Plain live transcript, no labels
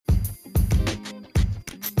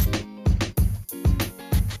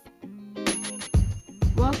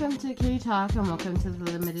Welcome to K Talk and welcome to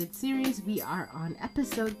the limited series. We are on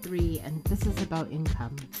episode 3 and this is about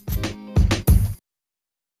income.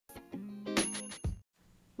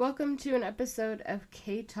 Welcome to an episode of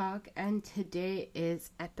K Talk, and today is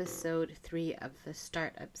episode 3 of the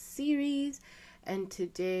startup series, and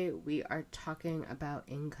today we are talking about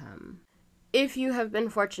income. If you have been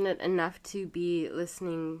fortunate enough to be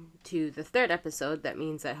listening to the 3rd episode, that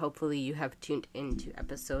means that hopefully you have tuned into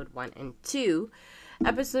episode 1 and 2.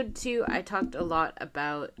 Episode 2, I talked a lot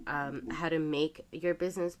about how to make your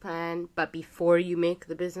business plan, but before you make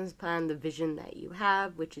the business plan, the vision that you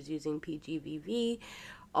have, which is using PGVV.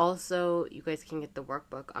 Also, you guys can get the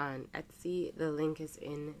workbook on Etsy. The link is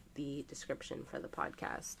in the description for the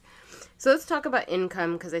podcast. So let's talk about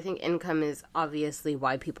income, because I think income is obviously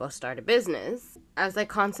why people start a business. As I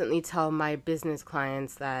constantly tell my business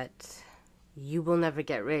clients that you will never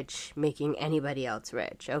get rich making anybody else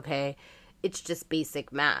rich, okay? It's just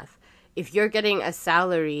basic math. If you're getting a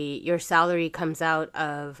salary, your salary comes out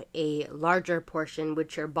of a larger portion,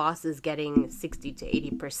 which your boss is getting 60 to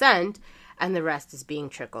 80%, and the rest is being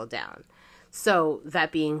trickled down. So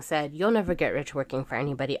that being said, you'll never get rich working for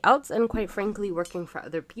anybody else, and quite frankly, working for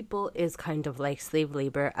other people is kind of like slave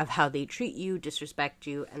labor of how they treat you, disrespect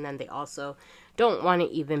you, and then they also don't want to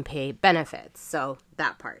even pay benefits. So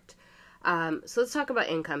that part. So let's talk about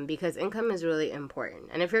income, because income is really important.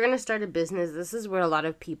 And if you're going to start a business, this is where a lot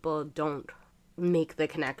of people don't make the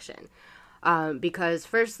connection. Because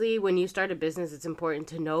firstly, when you start a business, it's important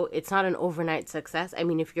to know it's not an overnight success. I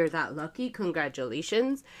mean, if you're that lucky,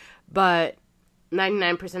 congratulations. But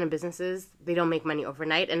 99% of businesses, they don't make money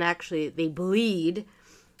overnight. And actually, they bleed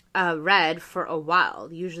red for a while.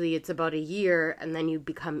 Usually it's about a year, and then you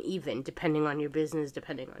become even, depending on your business,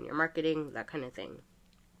 depending on your marketing, that kind of thing.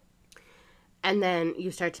 And then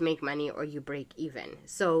you start to make money or you break even.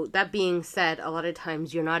 So that being said, a lot of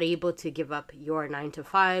times you're not able to give up your 9 to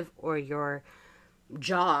 5 or your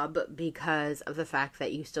job because of the fact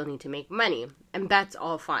that you still need to make money. And that's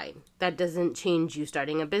all fine. That doesn't change you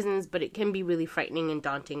starting a business, but it can be really frightening and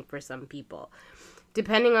daunting for some people.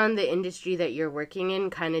 Depending on the industry that you're working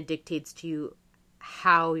in, kind of dictates to you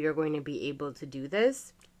how you're going to be able to do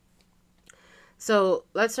this. So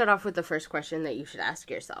let's start off with the first question that you should ask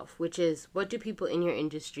yourself, which is, what do people in your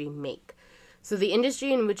industry make? So the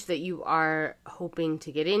industry in which that you are hoping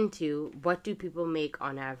to get into, what do people make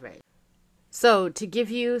on average? So to give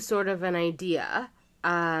you sort of an idea,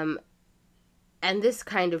 and this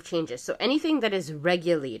kind of changes. So anything that is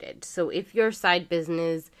regulated. So if your side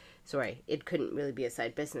business, it couldn't really be a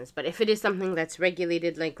side business, but if it is something that's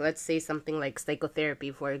regulated, like let's say something like psychotherapy,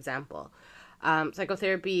 for example.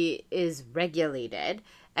 Psychotherapy is regulated,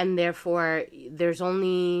 and therefore there's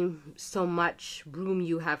only so much room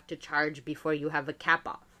you have to charge before you have a cap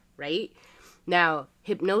off, right? Now,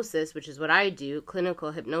 hypnosis, which is what I do,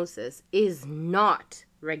 clinical hypnosis, is not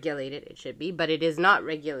regulated. It should be, but it is not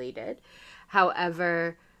regulated.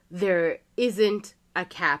 However, there isn't a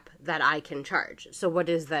cap that I can charge. So what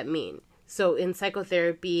does that mean? So in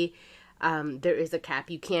psychotherapy, there is a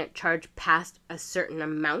cap. You can't charge past a certain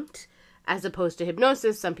amount. As opposed to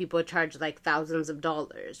hypnosis, some people charge like thousands of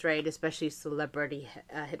dollars, right? Especially celebrity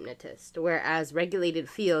hypnotists. Whereas regulated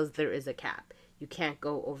fields, there is a cap. You can't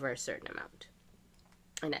go over a certain amount.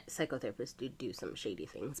 And psychotherapists do some shady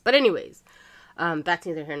things. But anyways, that's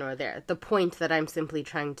neither here nor there. The point that I'm simply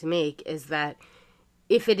trying to make is that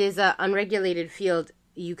if it is an unregulated field,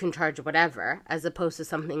 you can charge whatever, as opposed to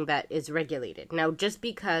something that is regulated. Now, just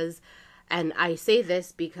because... And I say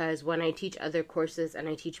this because when I teach other courses and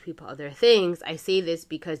I teach people other things, I say this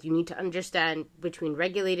because you need to understand between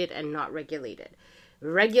regulated and not regulated.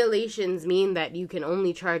 Regulations mean that you can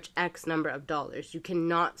only charge X number of dollars. You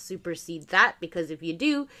cannot supersede that, because if you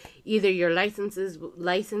do, either your license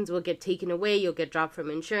will get taken away, you'll get dropped from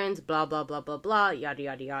insurance, blah, blah, blah, blah, blah, yada,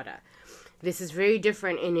 yada, yada. This is very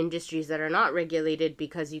different in industries that are not regulated,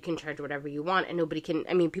 because you can charge whatever you want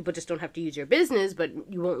and people just don't have to use your business, but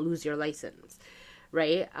you won't lose your license,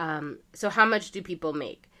 right? So how much do people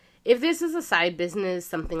make? If this is a side business,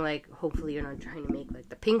 something like, hopefully you're not trying to make like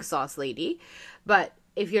the pink sauce lady, but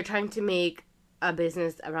if you're trying to make a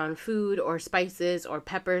business around food or spices or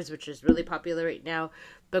peppers, which is really popular right now,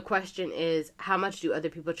 the question is, how much do other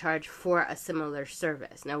people charge for a similar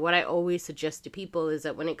service? Now, what I always suggest to people is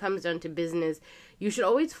that when it comes down to business, you should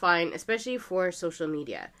always find, especially for social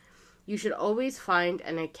media, you should always find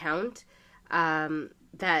an account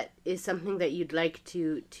that is something that you'd like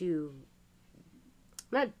to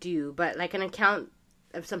not do, but like an account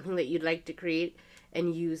of something that you'd like to create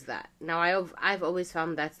and use that. Now, I've always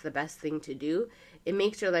found that's the best thing to do. It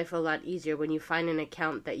makes your life a lot easier when you find an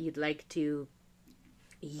account that you'd like to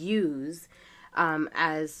use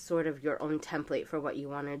as sort of your own template for what you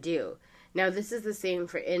want to do. Now, this is the same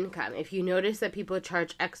for income. If you notice that people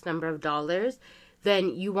charge X number of dollars,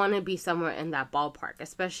 then you want to be somewhere in that ballpark,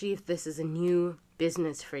 especially if this is a new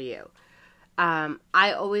business for you.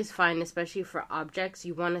 I always find, especially for objects,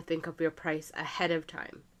 you want to think of your price ahead of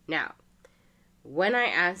time. Now, when I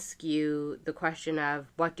ask you the question of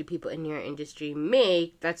what do people in your industry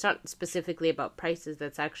make, that's not specifically about prices.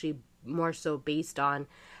 That's actually more so based on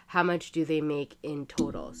how much do they make in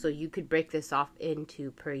total. So you could break this off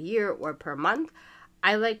into per year or per month.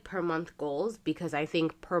 I like per month goals because I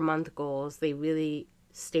think per month goals, they really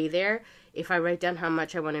stay there. If I write down how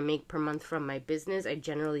much I want to make per month from my business, I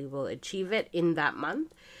generally will achieve it in that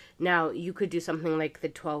month. Now, you could do something like the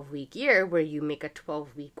 12-week year where you make a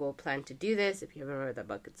 12-week goal plan to do this. If you haven't read that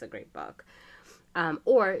book, it's a great book.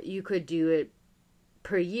 Or you could do it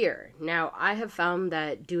per year. Now, I have found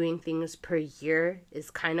that doing things per year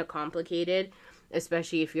is kind of complicated,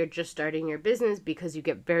 especially if you're just starting your business, because you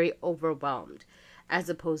get very overwhelmed, as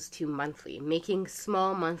opposed to monthly. Making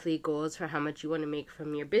small monthly goals for how much you want to make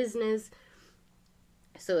from your business.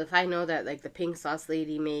 So if I know that like the Pink Sauce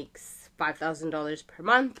Lady makes $5,000 per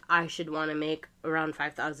month, I should want to make around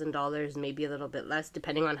 $5,000, maybe a little bit less,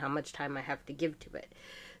 depending on how much time I have to give to it.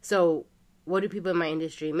 So what do people in my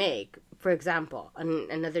industry make? For example,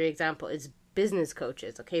 another example is business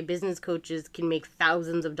coaches. Okay, business coaches can make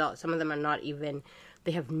thousands of dollars. Some of them are not even,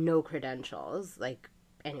 they have no credentials. Like,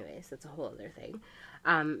 anyways, that's a whole other thing.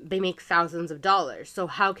 They make thousands of dollars. So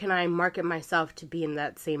how can I market myself to be in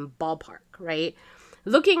that same ballpark, right?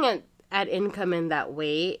 Looking at income in that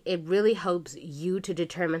way, it really helps you to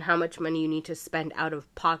determine how much money you need to spend out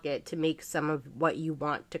of pocket to make some of what you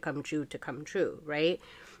want to come true, right?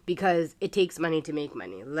 Because it takes money to make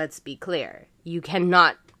money. Let's be clear. You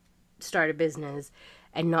cannot start a business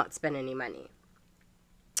and not spend any money.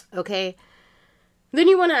 Okay? Then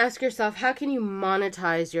you want to ask yourself, how can you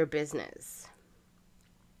monetize your business?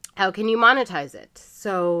 How can you monetize it?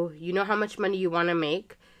 So you know how much money you want to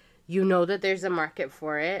make. You know that there's a market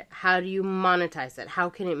for it. How do you monetize it? How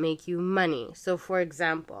can it make you money? So for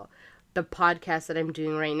example, the podcast that I'm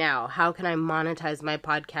doing right now, how can I monetize my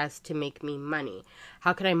podcast to make me money?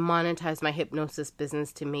 How can I monetize my hypnosis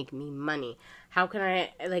business to make me money? How can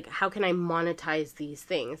I monetize these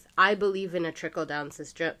things? I believe in a trickle-down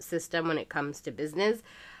system when it comes to business.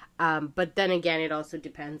 But then again, it also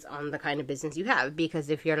depends on the kind of business you have. Because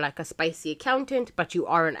if you're like a spicy accountant, but you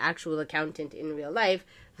are an actual accountant in real life,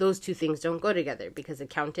 those two things don't go together. Because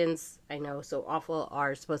accountants, I know so awful,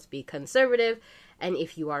 are supposed to be conservative. And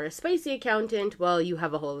if you are a spicy accountant, well, you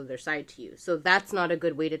have a whole other side to you. So that's not a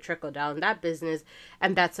good way to trickle down that business.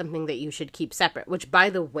 And that's something that you should keep separate. Which,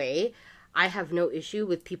 by the way, I have no issue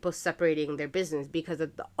with people separating their business. Because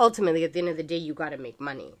ultimately, at the end of the day, you got to make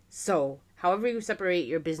money. So however you separate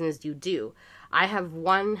your business, you do. I have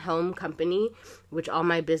one home company, which all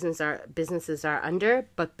my businesses are under,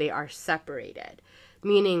 but they are separated.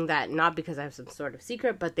 Meaning that not because I have some sort of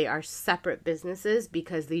secret, but they are separate businesses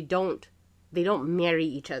because they don't marry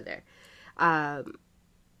each other.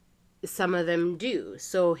 Some of them do.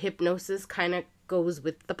 So hypnosis kind of goes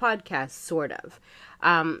with the podcast, sort of.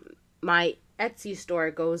 My Etsy store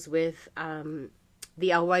goes with the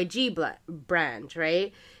LYG brand,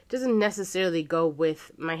 right? Doesn't necessarily go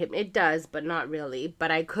with my it does, but not really. But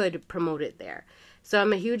I could promote it there. So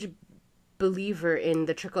I'm a huge believer in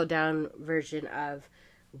the trickle down version of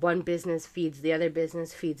one business feeds the other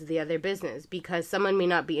business feeds the other business, because someone may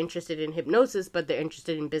not be interested in hypnosis, but they're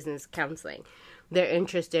interested in business counseling. They're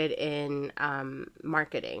interested in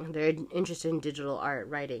marketing. They're interested in digital art,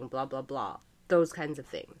 writing, blah, blah, blah. Those kinds of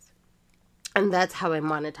things. And that's how I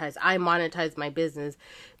monetize. I monetize my business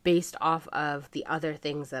based off of the other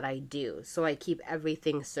things that I do. So I keep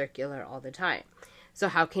everything circular all the time. So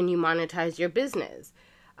how can you monetize your business?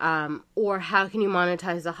 Or how can you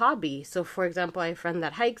monetize a hobby? So for example, I have a friend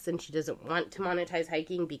that hikes and she doesn't want to monetize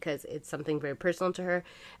hiking because it's something very personal to her,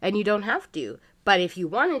 and you don't have to. But if you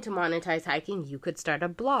wanted to monetize hiking, you could start a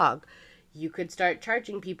blog. You could start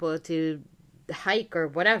charging people to hike or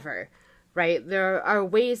whatever, right? There are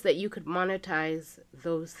ways that you could monetize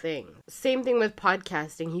those things. Same thing with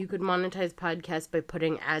podcasting. You could monetize podcasts by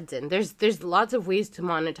putting ads in. There's lots of ways to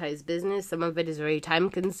monetize business. Some of it is very time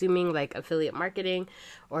consuming, like affiliate marketing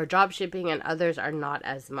or drop shipping, and others are not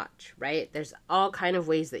as much, right? There's all kind of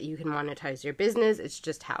ways that you can monetize your business. It's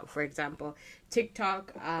just how. For example,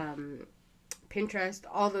 TikTok, Pinterest,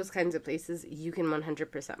 all those kinds of places you can 100%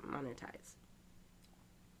 monetize.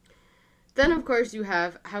 Then, of course, you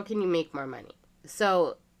have, how can you make more money?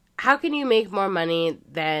 So, how can you make more money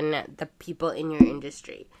than the people in your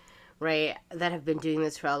industry? right, that have been doing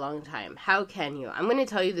this for a long time. How can you? I'm going to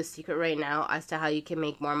tell you the secret right now as to how you can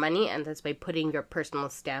make more money, and that's by putting your personal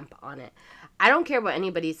stamp on it. I don't care what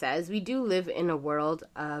anybody says. We do live in a world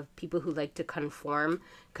of people who like to conform.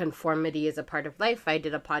 Conformity is a part of life. I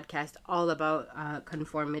did a podcast all about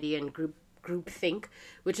conformity and groupthink,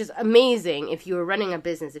 which is amazing. If you are running a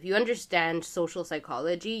business, if you understand social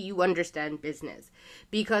psychology, you understand business,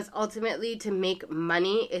 because ultimately to make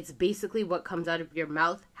money, it's basically what comes out of your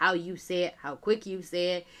mouth, how you say it, how quick you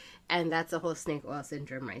say it, and that's a whole snake oil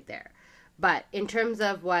syndrome right there. But in terms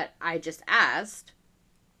of what I just asked,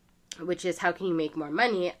 which is how can you make more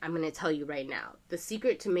money, I'm going to tell you right now. The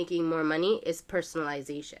secret to making more money is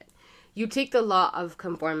personalization. You take the law of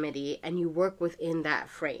conformity and you work within that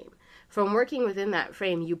frame. From working within that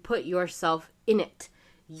frame, you put yourself in it,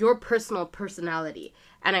 your personal personality.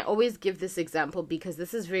 And I always give this example because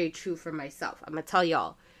this is very true for myself. I'm going to tell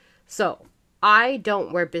y'all. So I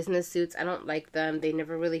don't wear business suits. I don't like them. They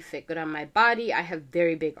never really fit good on my body. I have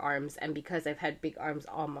very big arms. And because I've had big arms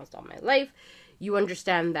almost all my life, you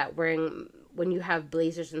understand that when you have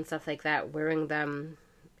blazers and stuff like that, wearing them,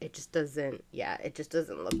 it just doesn't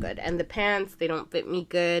look good. And the pants, they don't fit me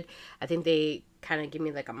good. I think they kind of give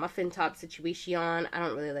me like a muffin top situation. I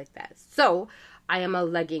don't really like that. So I am a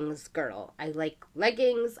leggings girl. I like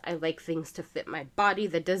leggings. I like things to fit my body.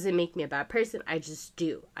 That doesn't make me a bad person. I just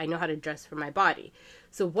do. I know how to dress for my body.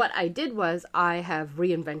 So what I did was I have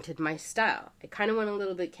reinvented my style. I kind of went a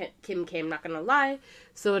little bit Kim K, I'm not going to lie.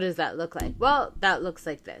 So what does that look like? Well, that looks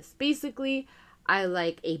like this. Basically, I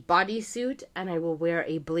like a bodysuit and I will wear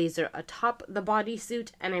a blazer atop the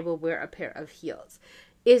bodysuit and I will wear a pair of heels.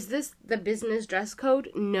 Is this the business dress code?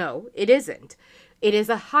 No, it isn't. It is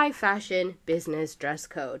a high fashion business dress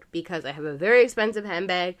code because I have a very expensive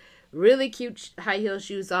handbag, really cute high heel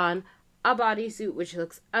shoes on, a bodysuit which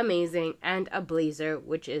looks amazing, and a blazer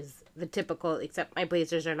which is the typical, except my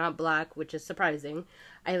blazers are not black, which is surprising.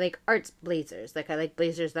 I like arts blazers. Like I like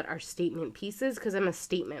blazers that are statement pieces because I'm a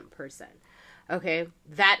statement person. Okay,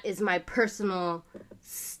 that is my personal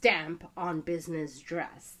stamp on business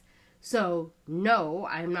dress. So, no,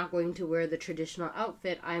 I'm not going to wear the traditional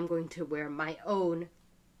outfit. I'm going to wear my own.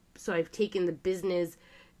 So I've taken the business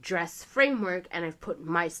dress framework and I've put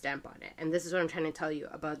my stamp on it. And this is what I'm trying to tell you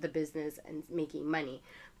about the business and making money.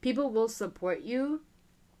 People will support you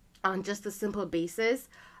on just the simple basis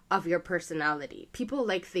of your personality. People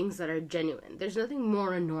like things that are genuine. There's nothing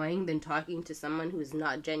more annoying than talking to someone who's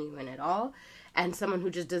not genuine at all and someone who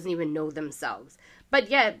just doesn't even know themselves. But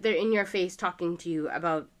yet they're in your face talking to you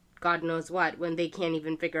about God knows what when they can't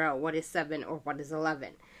even figure out what is 7 or what is 11.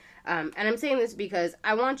 And I'm saying this because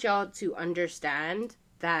I want y'all to understand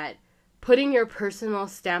that putting your personal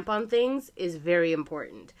stamp on things is very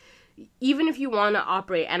important. Even if you want to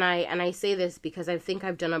operate, and I say this because I think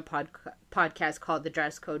I've done a podcast called The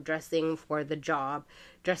Dress Code, Dressing for the Job,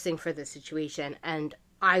 Dressing for the Situation, and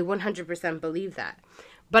I 100% believe that.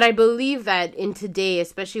 But I believe that in today,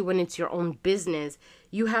 especially when it's your own business,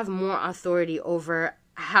 you have more authority over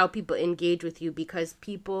how people engage with you because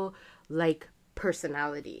people like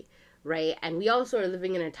personality, right? And we also are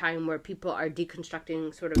living in a time where people are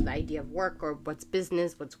deconstructing sort of the idea of work or what's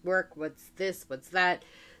business, what's work, what's this, what's that.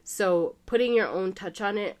 So putting your own touch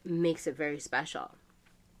on it makes it very special.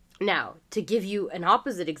 Now, to give you an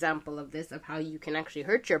opposite example of this, of how you can actually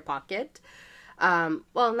hurt your pocket,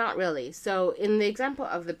 well, not really. So in the example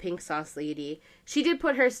of the pink sauce lady, she did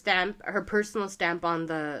put her stamp, her personal stamp on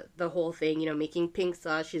the whole thing, you know, making pink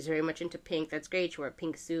sauce. She's very much into pink. That's great. She wore a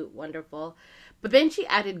pink suit. Wonderful. But then she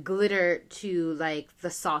added glitter to like the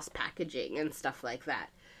sauce packaging and stuff like that.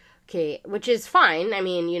 Okay, which is fine. I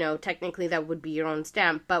mean, you know, technically that would be your own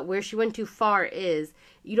stamp. But where she went too far is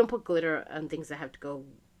you don't put glitter on things that have to go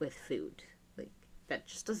with food. That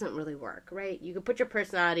just doesn't really work, right? You can put your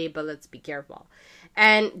personality, but let's be careful.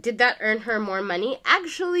 And did that earn her more money?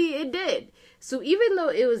 Actually, it did. So even though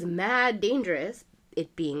it was mad dangerous,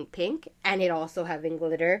 it being pink, and it also having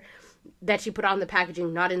glitter that she put on the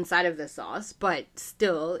packaging, not inside of the sauce, but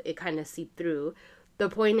still, it kind of seeped through. The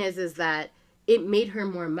point is that it made her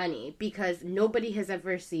more money because nobody has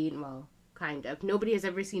ever seen, well, kind of, nobody has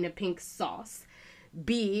ever seen a pink sauce.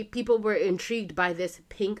 B, people were intrigued by this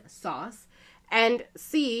pink sauce. And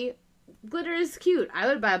C, glitter is cute. I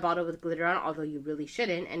would buy a bottle with glitter on, although you really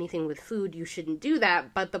shouldn't. Anything with food, you shouldn't do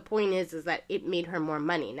that. But the point is that it made her more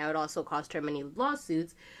money. Now, it also cost her many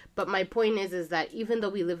lawsuits. But my point is that even though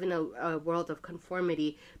we live in a world of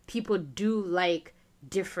conformity, people do like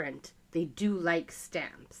different. They do like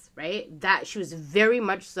stamps, right? That she was very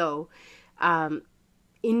much so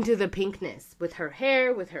into the pinkness with her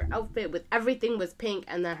hair, with her outfit, with everything was pink,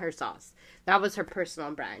 and then her sauce. That was her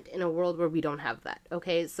personal brand in a world where we don't have that.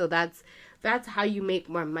 Okay, so that's how you make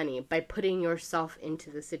more money, by putting yourself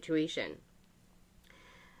into the situation.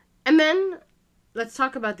 And then let's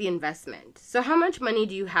talk about the investment. So how much money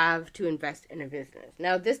do you have to invest in a business?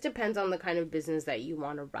 Now, this depends on the kind of business that you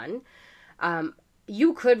want to run.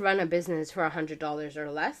 You could run a business for $100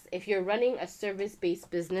 or less. If you're running a service-based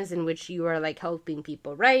business in which you are like helping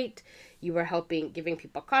people write, you are giving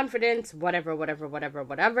people confidence, whatever,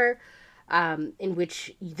 in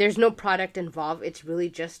which there's no product involved, it's really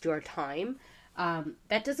just your time.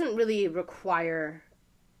 That doesn't really require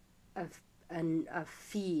a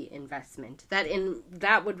fee investment.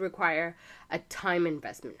 That would require a time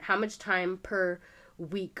investment. How much time per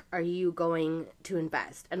week are you going to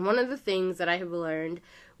invest? And one of the things that I have learned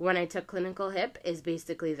when I took Clinical Hip is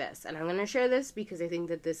basically this, and I'm going to share this because I think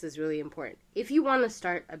that this is really important. If you want to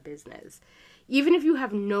start a business, even if you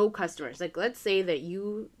have no customers, like let's say that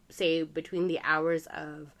you say between the hours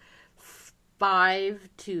of 5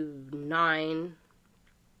 to 9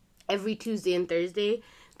 every Tuesday and Thursday,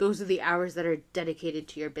 those are the hours that are dedicated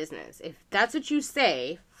to your business. If that's what you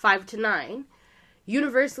say, 5 to 9,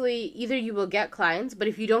 universally, either you will get clients, but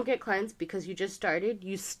if you don't get clients because you just started,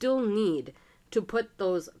 you still need to put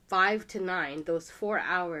those 5 to 9, those 4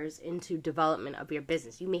 hours into development of your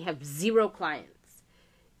business. You may have 0 clients.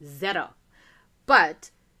 0.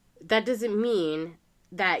 But that doesn't mean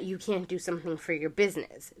that you can't do something for your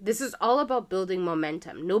business. This is all about building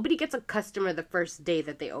momentum. Nobody gets a customer the first day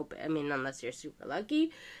that they open. I mean, unless you're super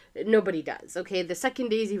lucky, nobody does. Okay, the second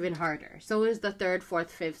day is even harder. So is the 3rd, 4th,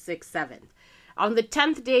 5th, 6th, 7th. On the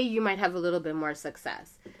 10th day, you might have a little bit more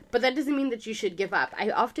success. But that doesn't mean that you should give up. I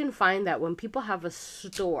often find that when people have a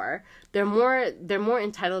store, they're more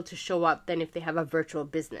entitled to show up than if they have a virtual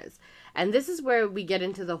business. And this is where we get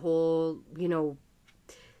into the whole,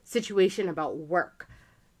 situation about work.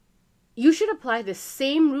 You should apply the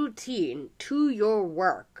same routine to your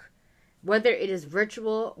work, whether it is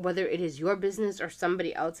virtual, whether it is your business or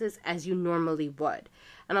somebody else's, as you normally would.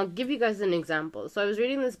 And I'll give you guys an example. So I was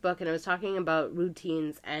reading this book and it was talking about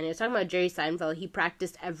routines, and it was talking about Jerry Seinfeld. He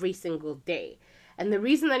practiced every single day. And the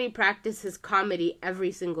reason that he practiced his comedy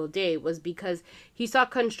every single day was because he saw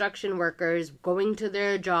construction workers going to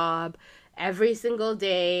their job every single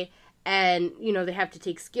day. And, they have to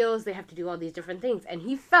take skills, they have to do all these different things. And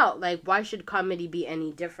he felt like, why should comedy be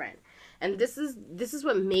any different? And this is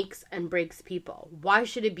what makes and breaks people. Why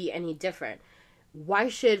should it be any different? Why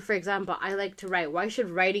should, for example, I like to write. Why should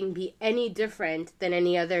writing be any different than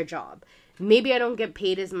any other job? Maybe I don't get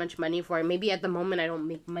paid as much money for it. Maybe at the moment I don't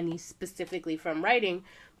make money specifically from writing.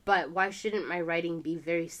 But why shouldn't my writing be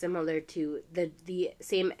very similar to the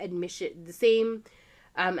same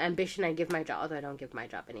ambition I give my job, although I don't give my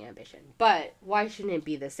job any ambition. But why shouldn't it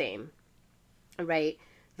be the same, right?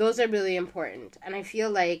 Those are really important. And I feel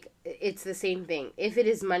like it's the same thing. If it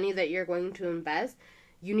is money that you're going to invest,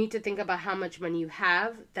 you need to think about how much money you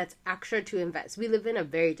have that's extra to invest. We live in a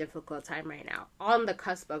very difficult time right now, on the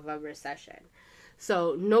cusp of a recession.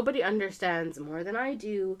 So nobody understands more than I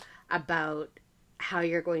do about how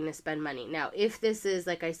you're going to spend money. Now, if this is,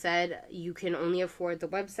 like I said, you can only afford the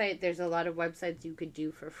website, there's a lot of websites you could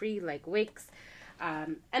do for free, like Wix,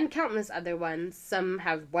 and countless other ones. Some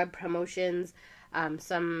have web promotions,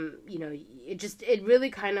 some, it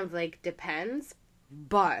really kind of like depends.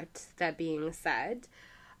 But that being said,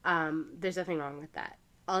 there's nothing wrong with that.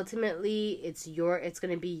 Ultimately, it's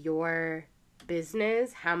going to be your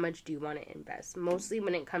business. How much do you want to invest? Mostly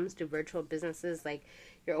when it comes to virtual businesses, like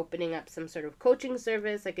you're opening up some sort of coaching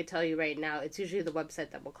service, I could tell you right now, it's usually the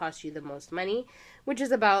website that will cost you the most money, which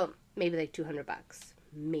is about maybe like $200,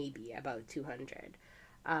 maybe about 200.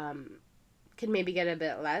 Can maybe get a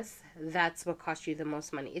bit less. That's what costs you the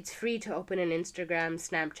most money. It's free to open an Instagram,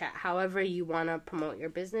 Snapchat, however you want to promote your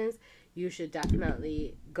business. You should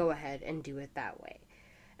definitely go ahead and do it that way.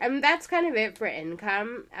 And that's kind of it for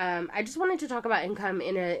income. I just wanted to talk about income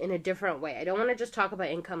in a different way. I don't want to just talk about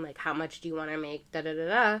income like how much do you want to make,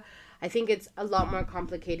 I think it's a lot more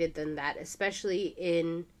complicated than that, especially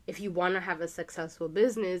if you want to have a successful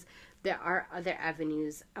business. There are other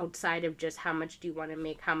avenues outside of just how much do you want to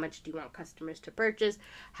make, how much do you want customers to purchase,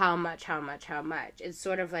 how much. It's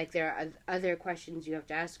sort of like there are other questions you have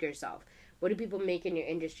to ask yourself. What do people make in your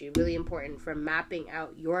industry? Really important for mapping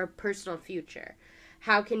out your personal future.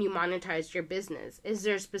 How can you monetize your business? Is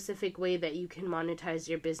there a specific way that you can monetize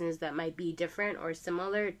your business that might be different or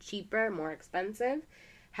similar, cheaper, more expensive?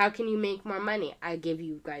 How can you make more money? I give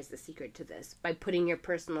you guys the secret to this by putting your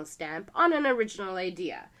personal stamp on an original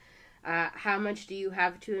idea. How much do you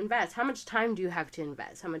have to invest? How much time do you have to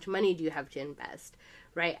invest? How much money do you have to invest,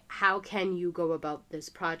 right? How can you go about this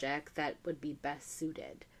project that would be best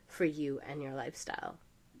suited for you and your lifestyle?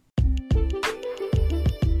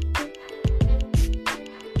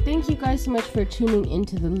 Thank you guys so much for tuning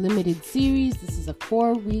into the limited series. This is a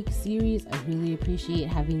 4-week series. I really appreciate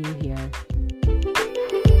having you here.